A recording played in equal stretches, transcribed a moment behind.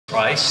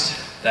Christ,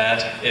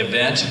 that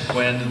event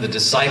when the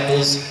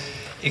disciples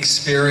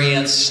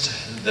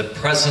experienced the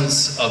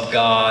presence of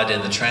God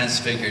in the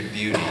transfigured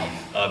beauty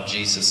of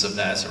Jesus of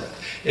Nazareth.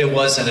 It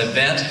was an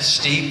event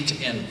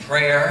steeped in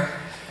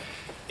prayer.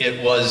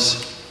 It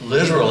was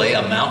literally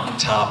a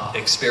mountaintop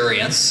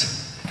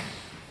experience.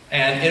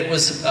 And it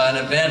was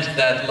an event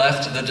that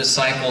left the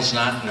disciples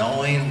not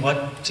knowing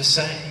what to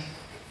say.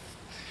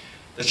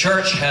 The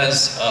church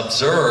has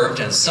observed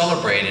and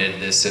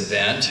celebrated this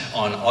event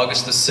on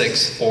August the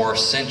 6th for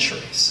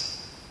centuries.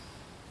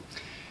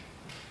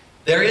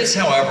 There is,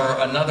 however,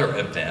 another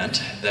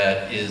event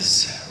that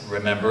is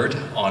remembered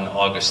on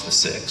August the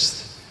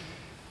 6th.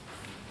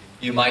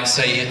 You might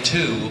say it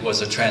too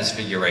was a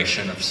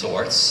transfiguration of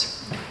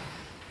sorts.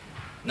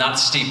 Not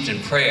steeped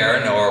in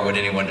prayer, nor would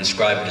anyone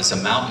describe it as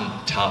a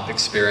mountaintop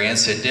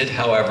experience. It did,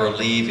 however,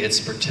 leave its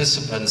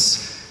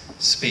participants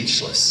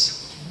speechless.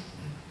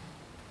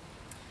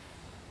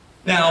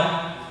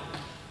 Now,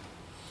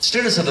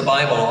 students of the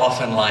Bible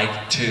often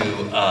like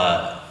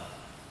to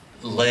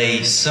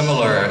lay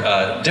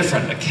similar,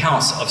 different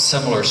accounts of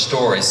similar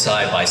stories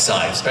side by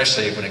side,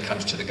 especially when it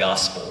comes to the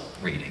gospel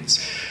readings.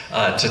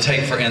 To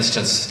take, for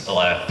instance,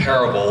 a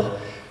parable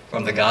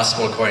from the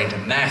gospel according to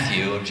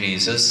Matthew of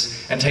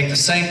Jesus, and take the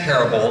same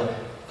parable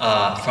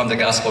from the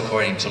gospel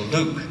according to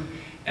Luke,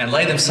 and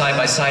lay them side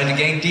by side to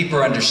gain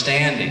deeper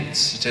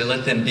understandings, to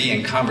let them be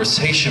in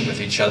conversation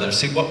with each other,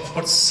 see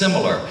what's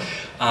similar,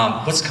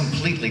 what's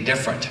completely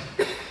different,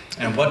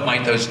 and what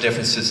might those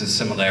differences and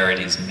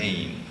similarities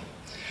mean.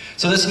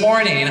 So this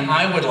morning,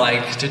 I would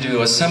like to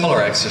do a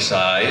similar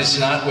exercise,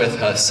 not with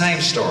the same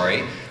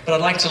story, but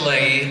I'd like to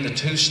lay the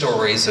two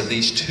stories of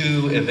these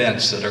two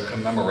events that are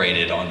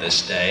commemorated on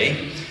this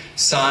day,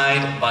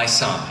 side by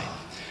side.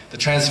 The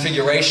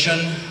transfiguration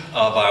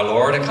of our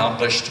Lord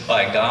accomplished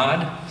by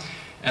God,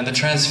 and the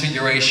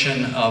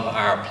transfiguration of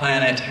our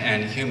planet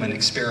and human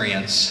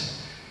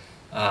experience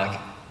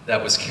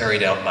that was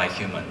carried out by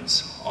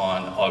humans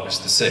on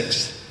August the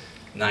 6th,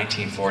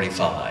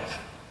 1945.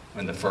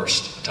 When the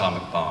first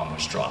atomic bomb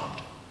was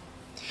dropped.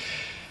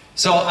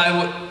 So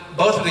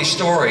both of these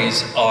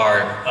stories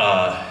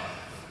are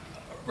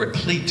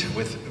replete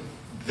with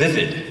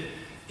vivid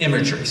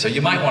imagery. So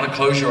you might want to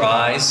close your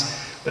eyes,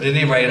 but at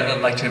any rate,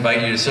 I'd like to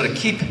invite you to sort of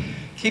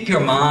keep your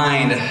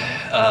mind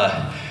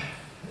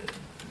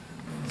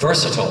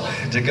versatile,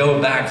 to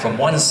go back from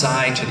one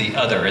side to the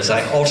other as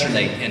I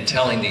alternate in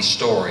telling these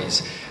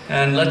stories,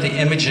 and let the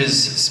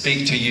images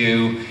speak to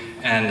you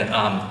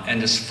and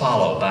just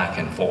follow back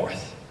and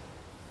forth.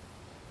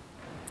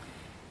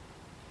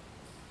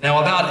 Now,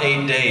 about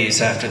 8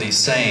 days after these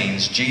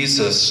sayings,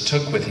 Jesus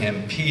took with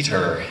him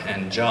Peter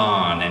and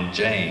John and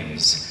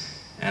James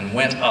and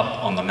went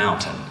up on the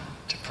mountain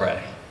to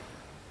pray.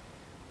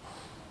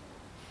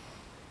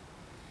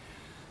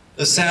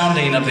 The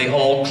sounding of the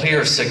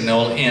all-clear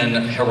signal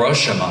in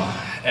Hiroshima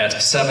at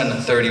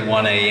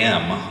 7:31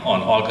 a.m.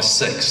 on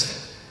August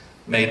 6th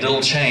made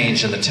little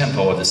change in the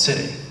tempo of the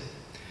city.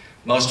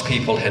 Most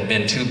people had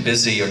been too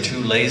busy or too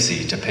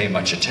lazy to pay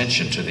much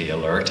attention to the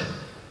alert.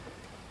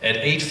 At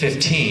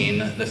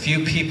 8:15, the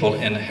few people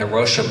in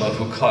Hiroshima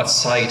who caught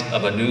sight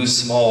of a new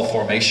small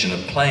formation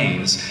of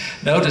planes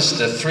noticed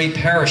that 3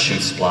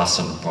 parachutes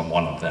blossomed from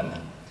one of them.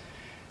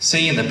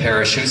 Seeing the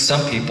parachutes,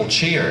 some people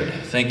cheered,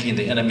 thinking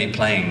the enemy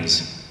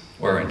planes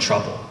were in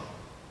trouble.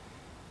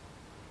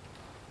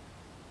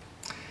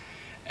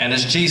 And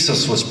as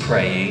Jesus was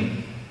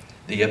praying,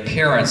 the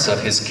appearance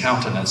of his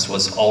countenance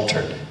was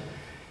altered,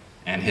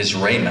 and his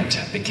raiment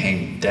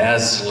became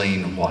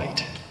dazzling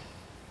white.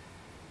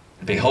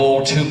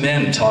 Behold, 2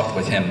 men talked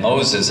with him,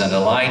 Moses and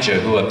Elijah,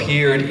 who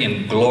appeared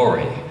in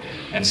glory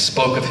and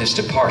spoke of his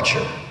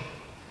departure,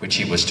 which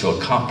he was to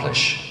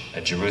accomplish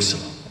at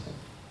Jerusalem.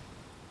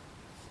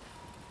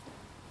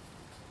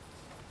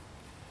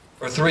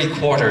 For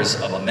 3/4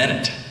 of a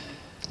minute,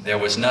 there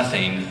was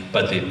nothing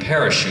but the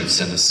parachutes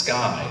in the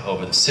sky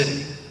over the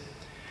city.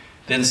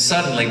 Then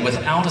suddenly,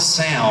 without a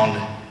sound,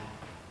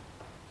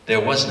 there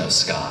was no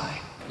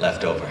sky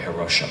left over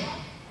Hiroshima.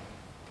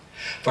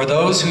 For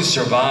those who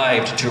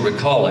survived to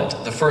recall it,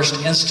 the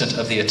first instant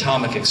of the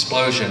atomic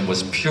explosion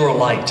was pure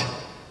light,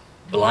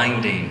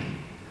 blinding,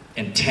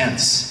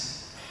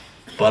 intense,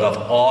 but of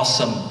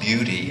awesome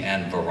beauty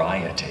and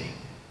variety.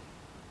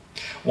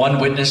 One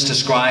witness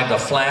described a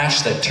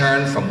flash that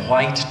turned from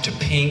white to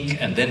pink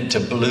and then to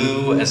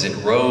blue as it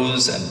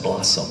rose and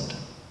blossomed.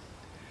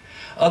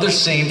 Others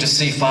seemed to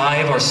see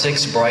 5 or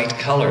 6 bright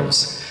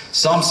colors.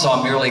 Some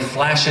saw merely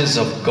flashes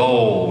of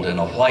gold and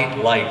a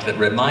white light that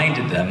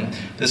reminded them,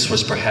 this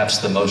was perhaps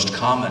the most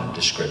common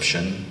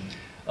description,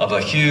 of a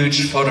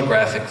huge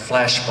photographic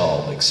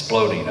flashbulb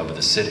exploding over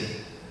the city.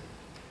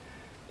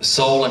 The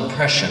sole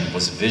impression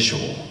was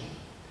visual.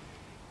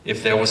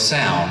 If there was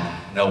sound,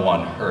 no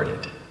one heard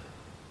it.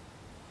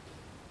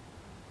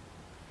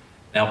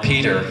 Now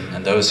Peter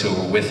and those who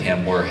were with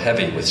him were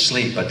heavy with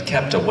sleep, but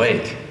kept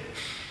awake,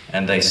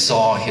 and they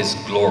saw his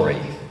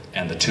glory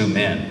and the 2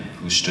 men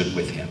who stood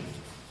with him.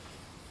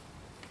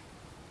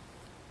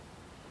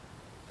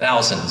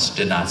 Thousands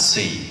did not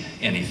see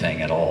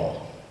anything at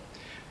all.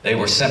 They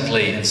were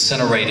simply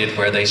incinerated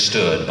where they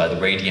stood by the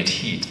radiant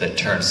heat that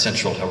turned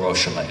central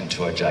Hiroshima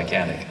into a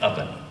gigantic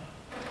oven.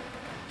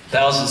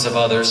 Thousands of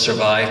others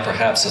survived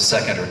perhaps a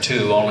second or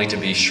two, only to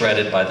be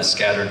shredded by the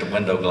scattered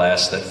window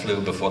glass that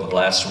flew before the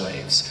blast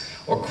waves,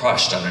 or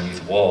crushed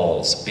underneath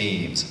walls,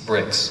 beams,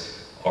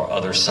 bricks, or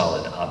other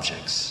solid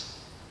objects.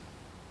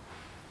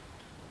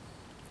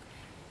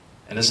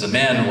 And as the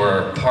men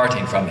were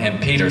parting from him,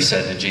 Peter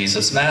said to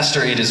Jesus,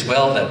 "Master, it is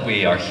well that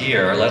we are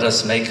here. Let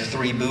us make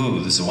 3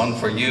 booths, one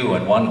for you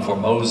and one for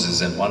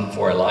Moses and one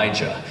for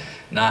Elijah,"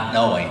 not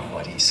knowing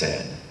what he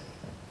said.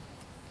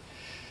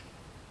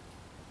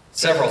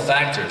 Several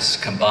factors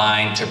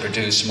combined to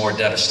produce more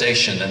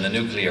devastation than the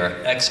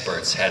nuclear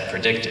experts had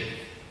predicted.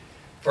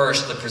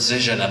 First, the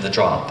precision of the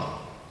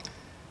drop.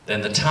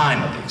 Then the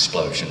time of the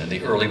explosion in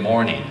the early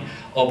morning.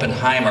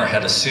 Oppenheimer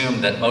had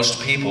assumed that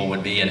most people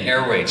would be in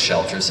air raid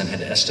shelters and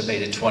had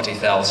estimated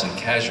 20,000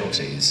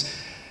 casualties.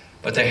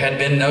 But there had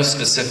been no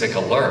specific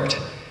alert,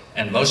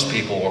 and most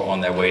people were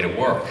on their way to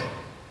work.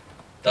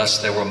 Thus,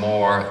 there were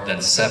more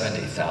than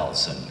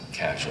 70,000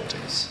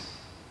 casualties.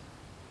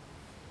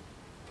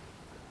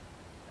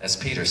 As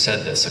Peter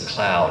said this, a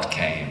cloud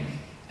came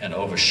and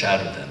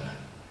overshadowed them,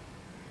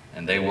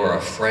 and they were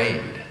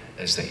afraid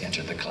as they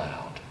entered the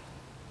cloud.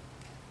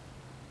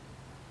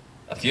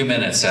 A few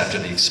minutes after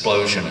the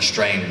explosion, a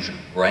strange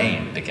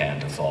rain began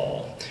to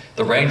fall.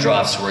 The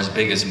raindrops were as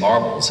big as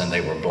marbles, and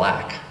they were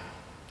black.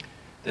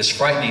 This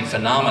frightening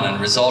phenomenon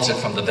resulted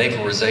from the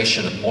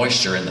vaporization of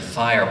moisture in the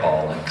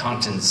fireball and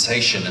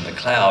condensation in the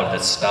cloud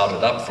that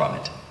spouted up from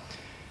it.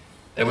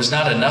 There was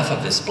not enough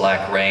of this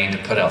black rain to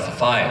put out the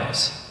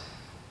fires,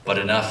 but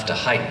enough to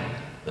heighten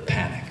the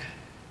panic.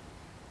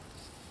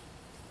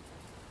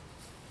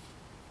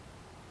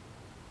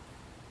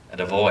 And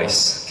a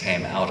voice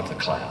came out of the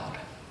cloud,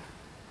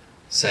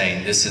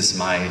 saying, "This is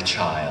my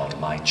child,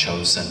 my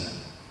chosen.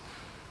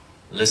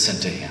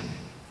 Listen to him."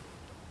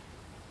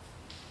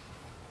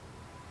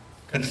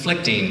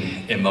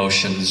 Conflicting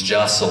emotions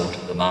jostled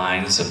the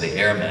minds of the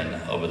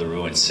airmen over the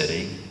ruined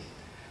city.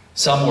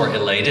 Some were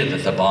elated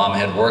that the bomb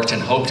had worked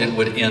and hoped it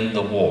would end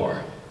the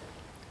war.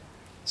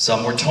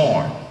 Some were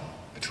torn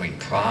between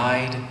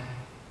pride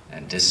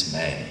and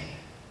dismay.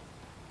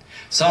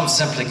 Some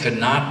simply could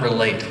not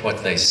relate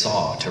what they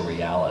saw to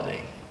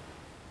reality.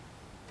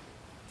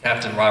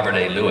 Captain Robert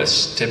A.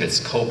 Lewis, Tibbet's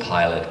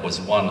co-pilot,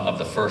 was one of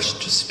the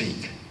first to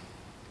speak.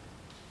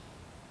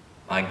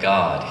 "My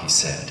God," he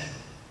said,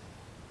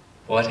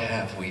 "what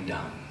have we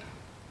done?"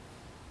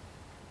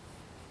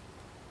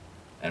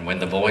 And when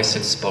the voice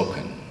had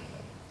spoken,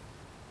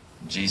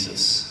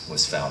 Jesus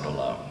was found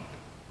alone.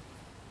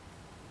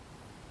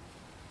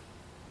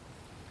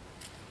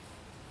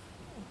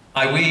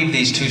 I weave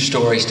these two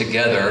stories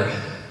together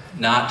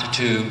not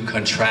to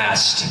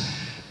contrast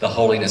the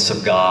holiness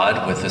of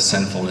God with the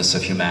sinfulness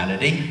of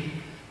humanity,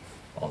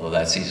 although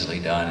that's easily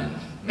done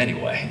in many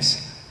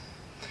ways,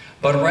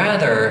 but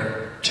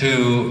rather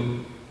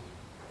to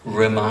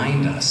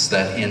remind us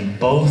that in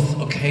both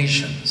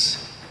occasions,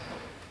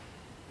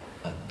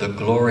 the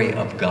glory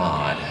of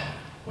God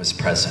was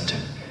present,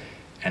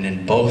 and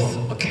in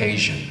both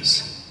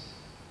occasions,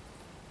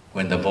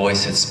 when the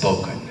voice had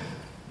spoken,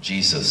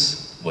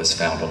 Jesus was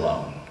found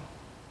alone.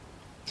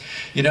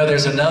 You know,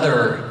 there's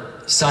another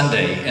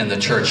Sunday in the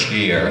church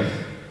year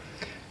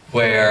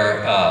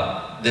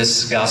where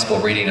this gospel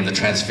reading of the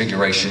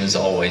Transfiguration is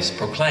always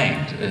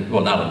proclaimed.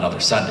 Well, not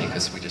another Sunday,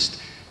 because we just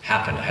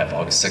happen to have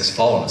August 6th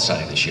fall on a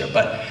Sunday this year,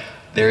 but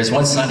there is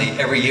one Sunday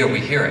every year we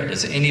hear it.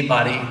 Does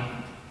anybody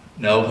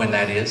know when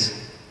that is?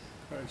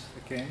 Christ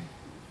the King.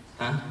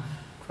 Huh?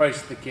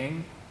 Christ the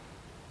King.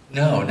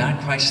 No,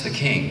 not Christ the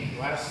King.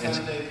 Last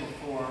Sunday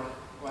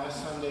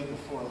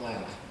before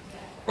Lent.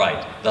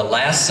 Right, the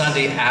last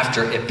Sunday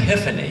after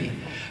Epiphany,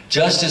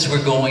 just as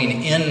we're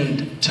going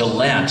into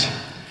Lent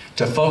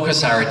to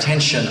focus our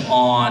attention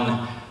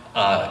on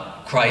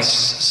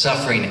Christ's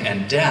suffering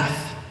and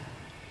death.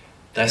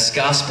 This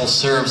gospel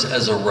serves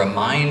as a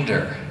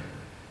reminder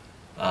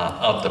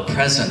of the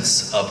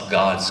presence of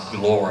God's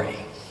glory.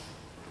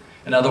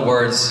 In other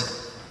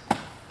words,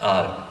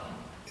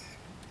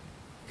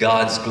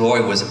 God's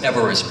glory was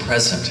ever as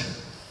present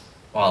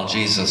while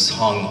Jesus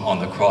hung on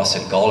the cross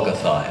at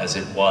Golgotha as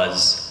it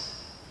was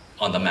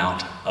on the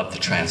Mount of the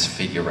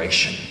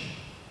Transfiguration.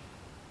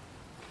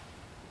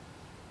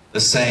 The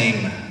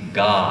same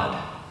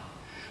God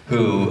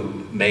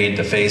who made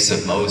the face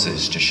of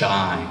Moses to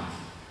shine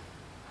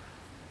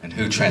and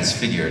who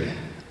transfigured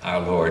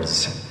our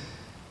Lord's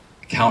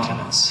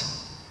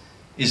countenance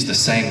is the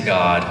same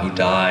God who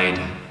died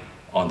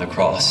on the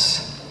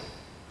cross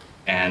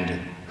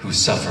and who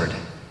suffered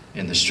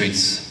in the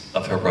streets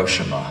of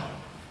Hiroshima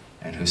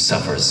and who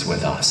suffers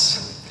with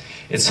us.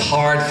 It's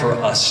hard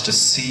for us to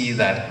see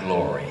that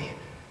glory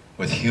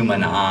with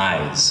human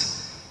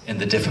eyes in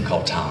the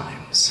difficult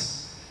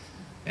times,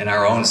 in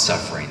our own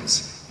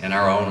sufferings, in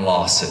our own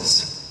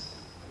losses,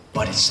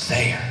 but it's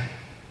there.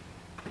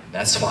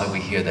 That's why we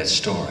hear that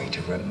story,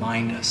 to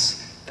remind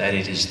us that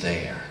it is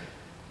there,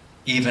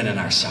 even in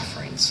our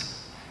sufferings,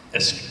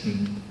 as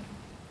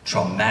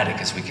traumatic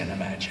as we can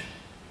imagine.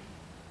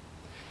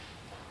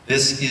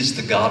 This is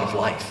the God of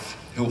life,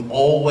 who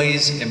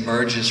always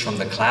emerges from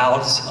the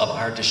clouds of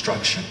our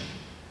destruction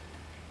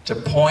to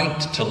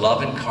point to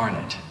love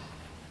incarnate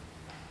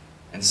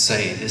and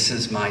say, this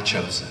is my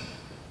chosen.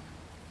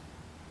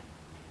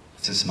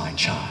 This is my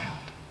child.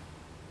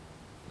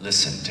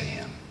 Listen to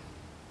him.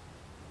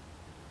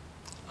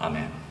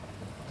 Amen.